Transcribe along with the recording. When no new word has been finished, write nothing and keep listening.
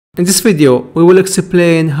In this video, we will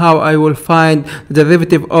explain how I will find the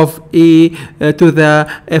derivative of e to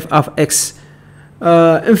the f of x.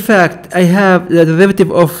 In fact, I have the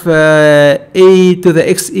derivative of e to the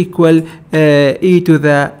x equal e to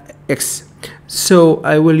the x. So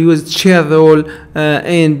I will use chain rule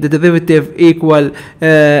and the derivative equal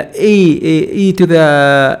e to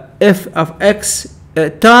the f of x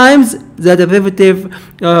times the derivative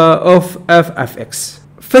of f of x.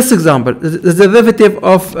 First example, the derivative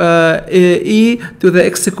of e to the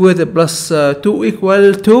x squared plus 2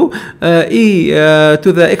 equal to e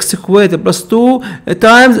to the x squared plus 2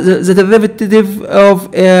 times the derivative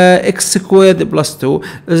of x squared plus 2.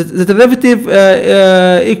 The derivative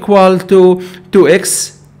equal to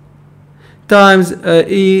 2x times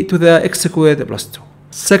e to the x squared plus 2.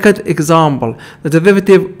 Second example, the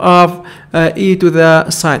derivative of e to the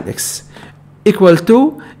sine x equal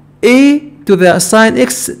to e to the sine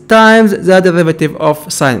x times the derivative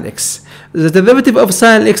of sine x. The derivative of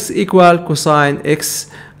sine x equal cosine x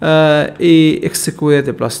e x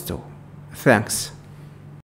squared plus 2. Thanks.